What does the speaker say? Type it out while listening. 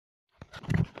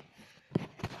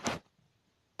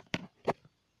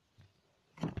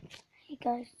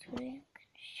guys, today I'm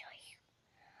gonna show you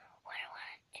what I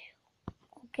want to do.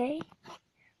 Okay?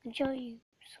 I'll show you.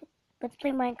 So let's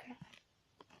play Minecraft.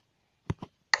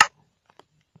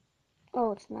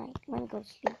 Oh, it's night. I'm gonna go to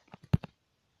sleep.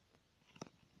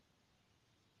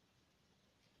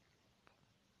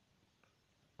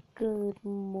 Good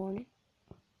morning.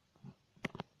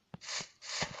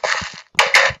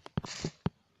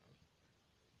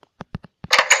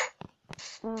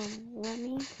 Let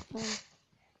me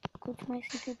go to my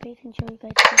secret base and show you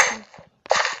guys something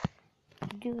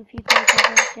to do if you guys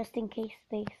have a just in case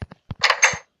space.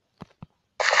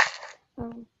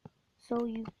 So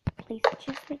you place a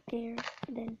chest right there,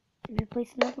 and then if you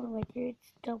place another one right there,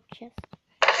 it's double chest.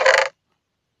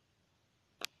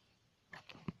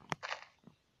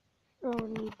 I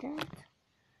don't need that.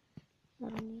 I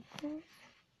don't need that.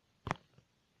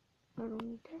 I don't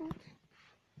need that.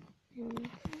 I don't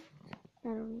need that. I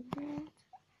don't need that.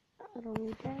 I don't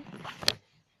need that.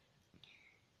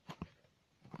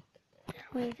 I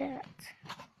don't need that.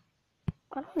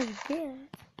 I don't need that.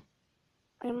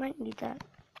 I might need that.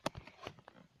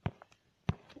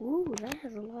 Ooh, that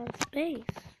has a lot of space.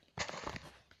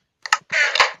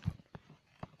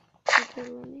 Okay,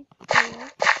 let me go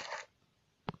up.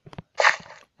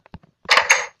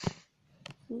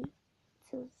 See, it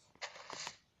says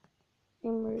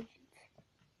emergency.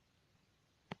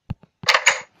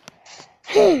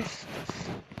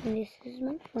 And this is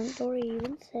my front door. It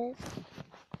even says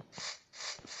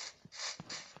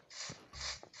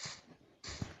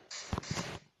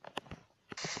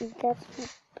that's my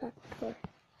back door.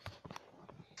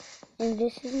 And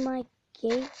this is my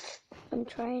gate. I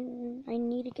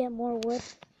need to get more wood.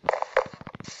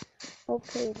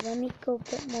 Okay, let me go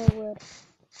get more wood.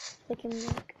 So I can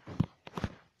make.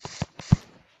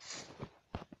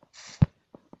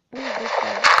 I'm gonna break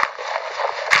that.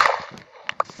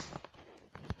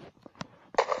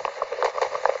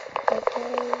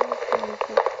 Okay, let me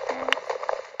take that.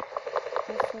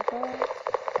 Also that.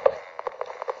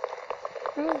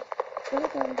 Hey,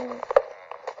 what am I doing?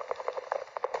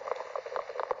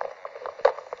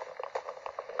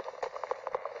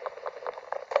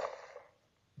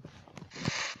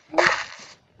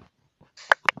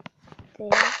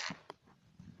 There.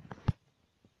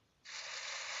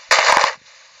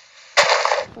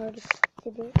 Already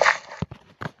did it.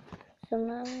 So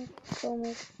now I'm go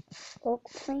make oak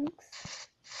planks.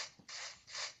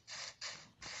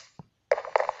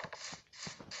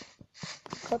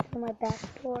 Go through my back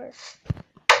door.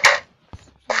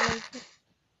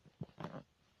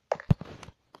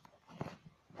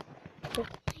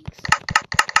 Oak planks.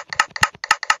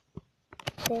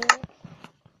 There.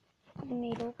 I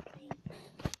made oak planks.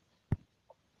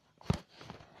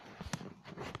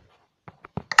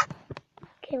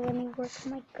 Okay, let me work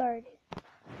on my garden.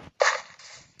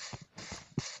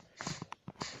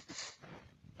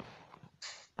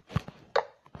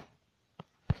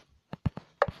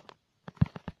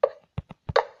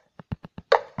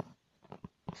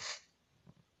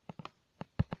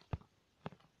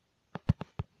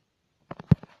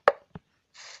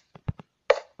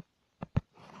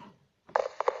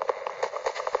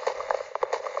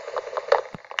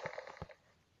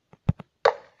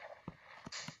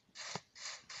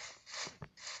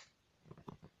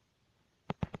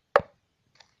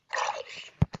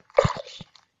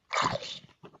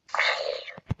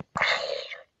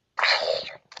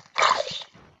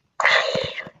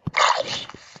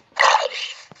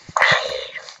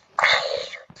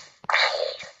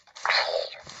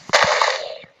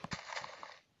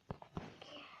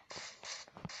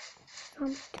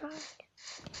 I'm tired.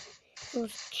 It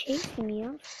was chasing me.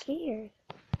 I'm scared.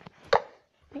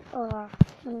 Let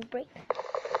me break that.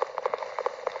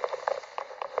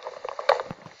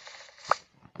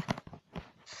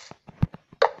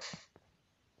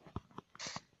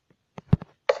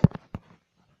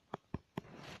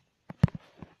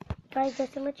 Guys,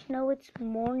 just to let you know, it's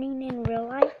morning in real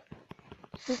life.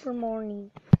 Super morning.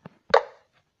 It's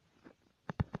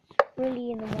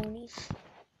really in the morning.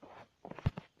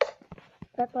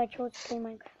 That's why I chose to play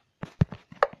Minecraft.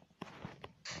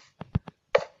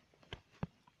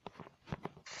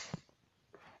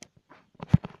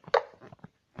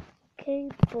 Okay,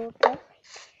 build that right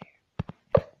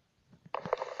there.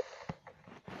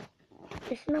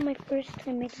 This is not my first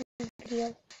time making this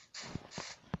video.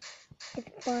 It's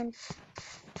fun.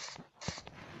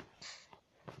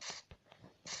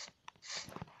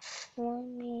 Let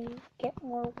me get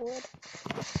more wood.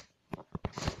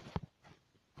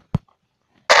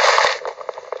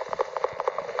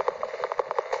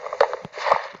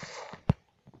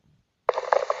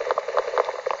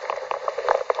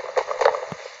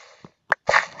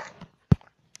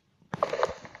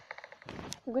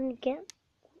 I'm gonna get.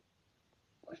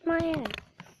 Where's my axe?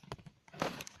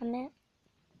 I'm at.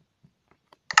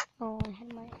 Oh, I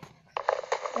had my axe.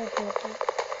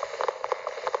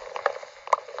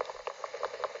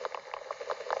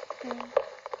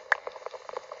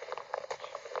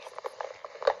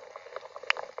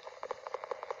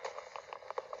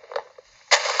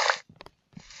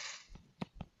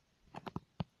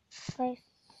 Okay.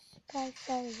 Guys,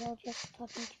 sorry, y'all, just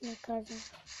talking to my cousin.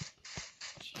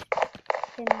 She's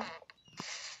been...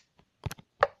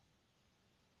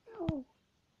 No.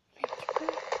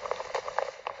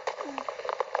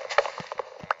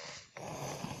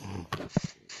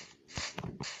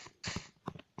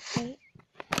 Wait.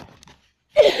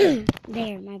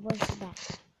 There, my voice is back.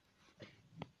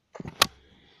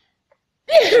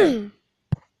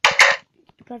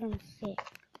 Because I'm sick.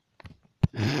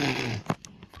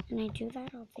 And I do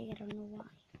that all day, I don't know why.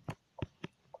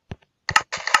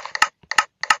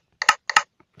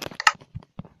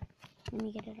 Let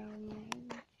me get it out of my room.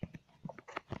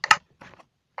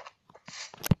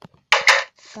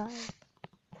 Guys,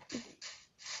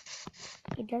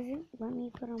 it doesn't let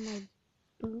me put on my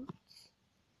boots.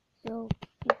 So,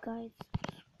 you guys,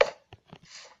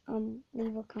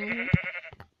 leave a comment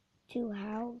to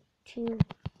how to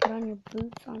put on your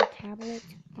boots on tablet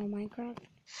on Minecraft.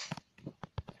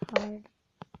 It's hard.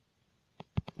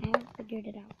 I haven't figured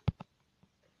it out.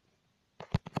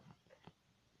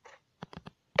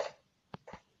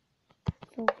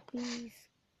 So please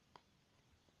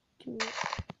do it.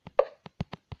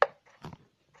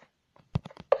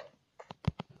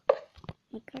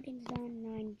 My cutting's done,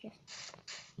 now I'm just...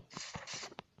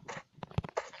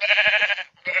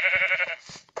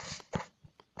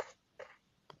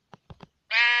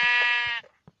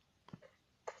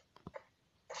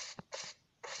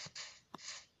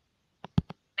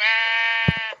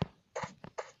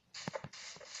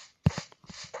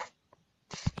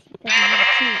 She doesn't have a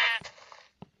chance.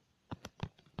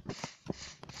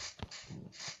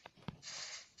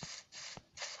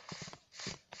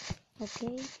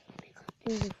 Okay,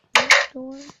 through the front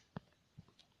door.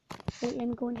 Wait, let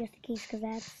me go in just in case, because I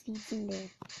have seeds in there.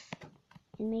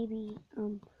 And maybe,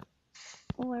 oh,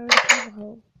 I already have a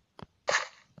hole. I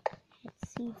had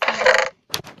seeds in there.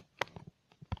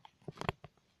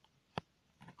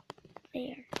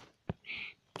 There.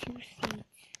 2 seeds.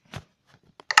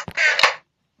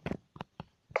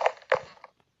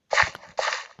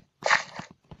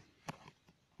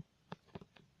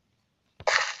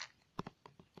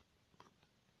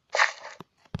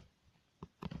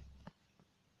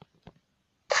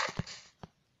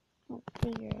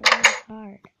 Figure it was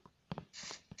hard.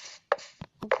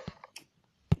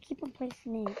 Keep on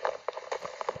placing it.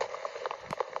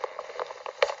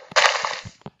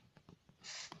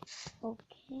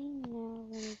 Okay, now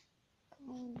we're gonna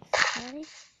go inside.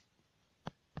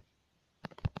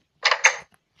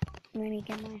 Let me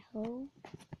get my hoe.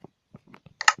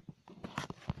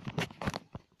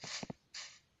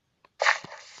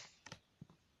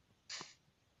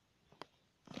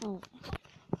 Oh.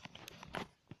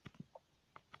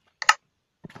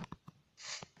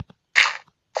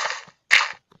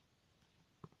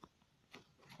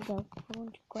 Go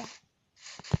into grass.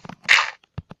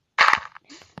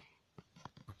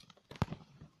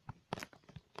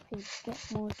 Please get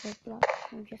more dirt blocks.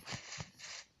 I'm just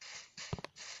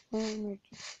emergency.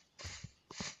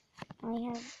 I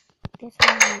have this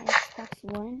on my Xbox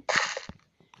One.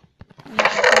 I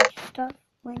have a bunch of stuff.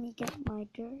 Let me get my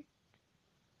dirt.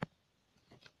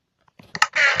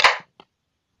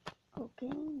 Okay,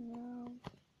 now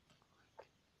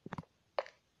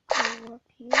go up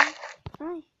here.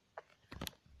 Hi.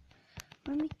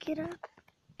 Let me get up.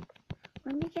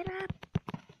 Let me get up.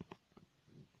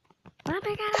 Let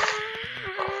me get up.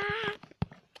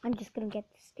 I'm just gonna get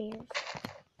the stairs.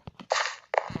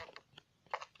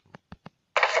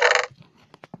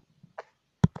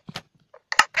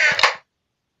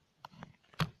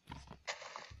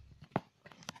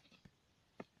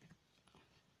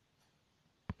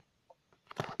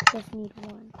 Just need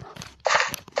one.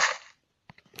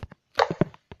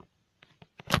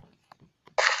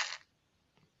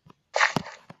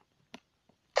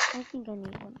 I think I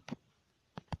need one.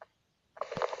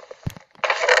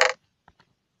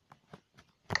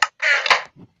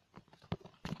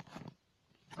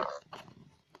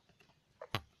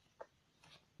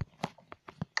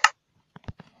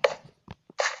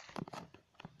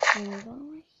 There we go.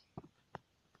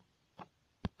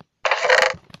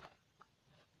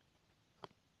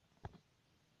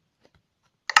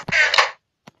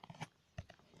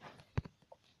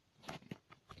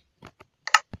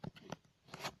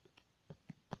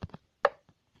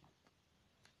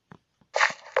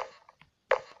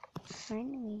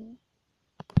 Finally.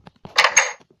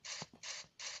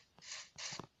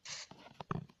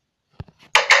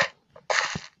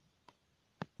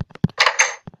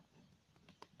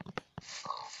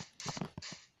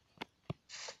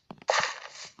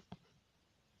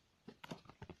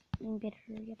 You better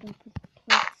hurry up and put the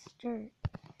plates stir.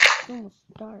 It's almost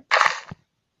dark.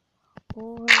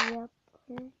 Oh, hurry up,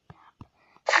 hurry up,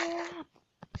 hurry up.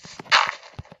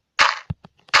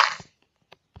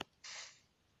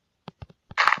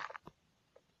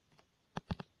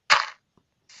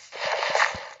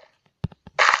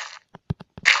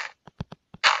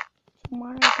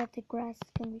 Tomorrow that the grass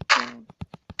is gonna be grown.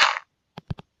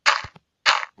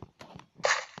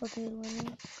 Okay, let me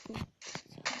go.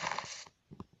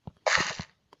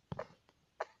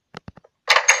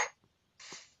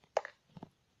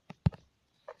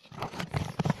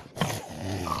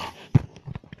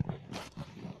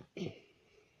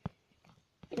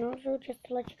 And also, just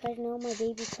to let you guys know, my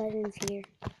baby cousin's here.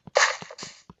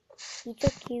 He's so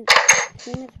cute.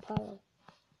 His name is Apollo.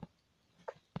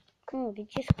 Oh, did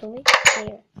you just click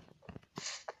there?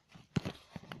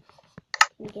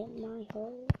 Let me get my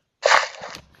whole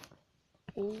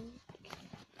thing.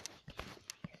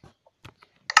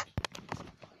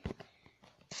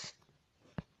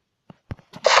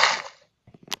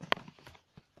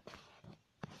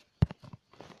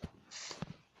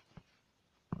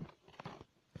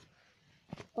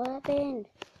 What happened?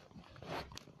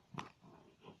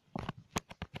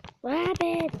 What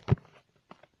happened?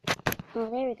 Oh,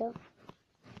 there we go.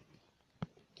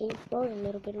 Game froze a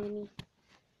little bit on me.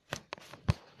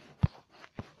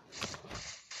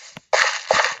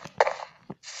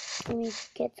 Let me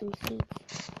get some seeds.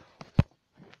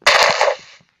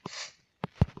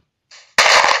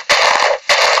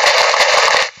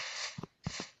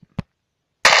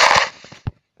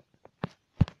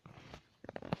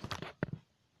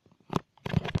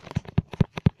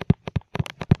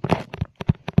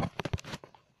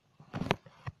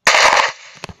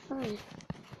 Fine.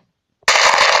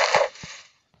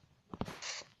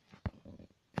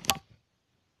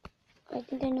 I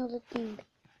think I know the thing.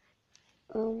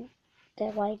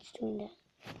 That why it's doing that.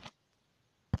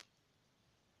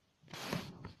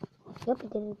 Yep, I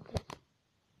did it.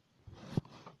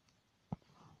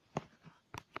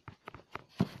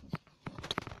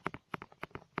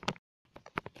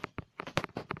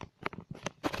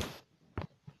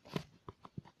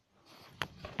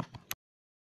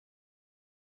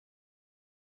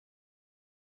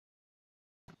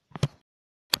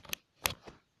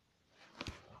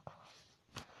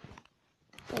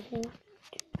 I think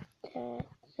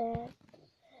that.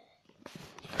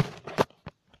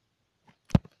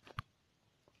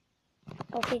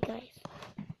 Okay, guys.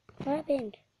 What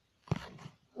happened?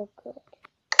 Oh, good.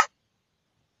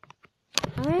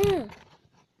 Ah!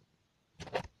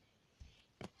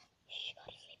 Shh, go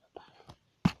to sleep, Apollo.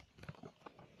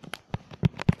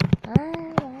 Ah,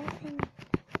 what happened?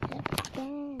 That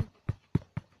again.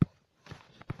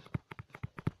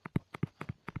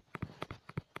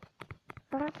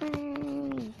 What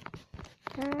happened?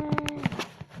 Ah!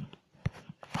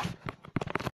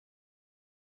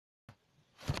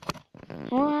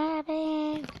 What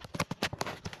happened?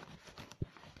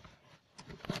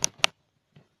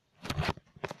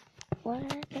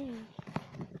 What?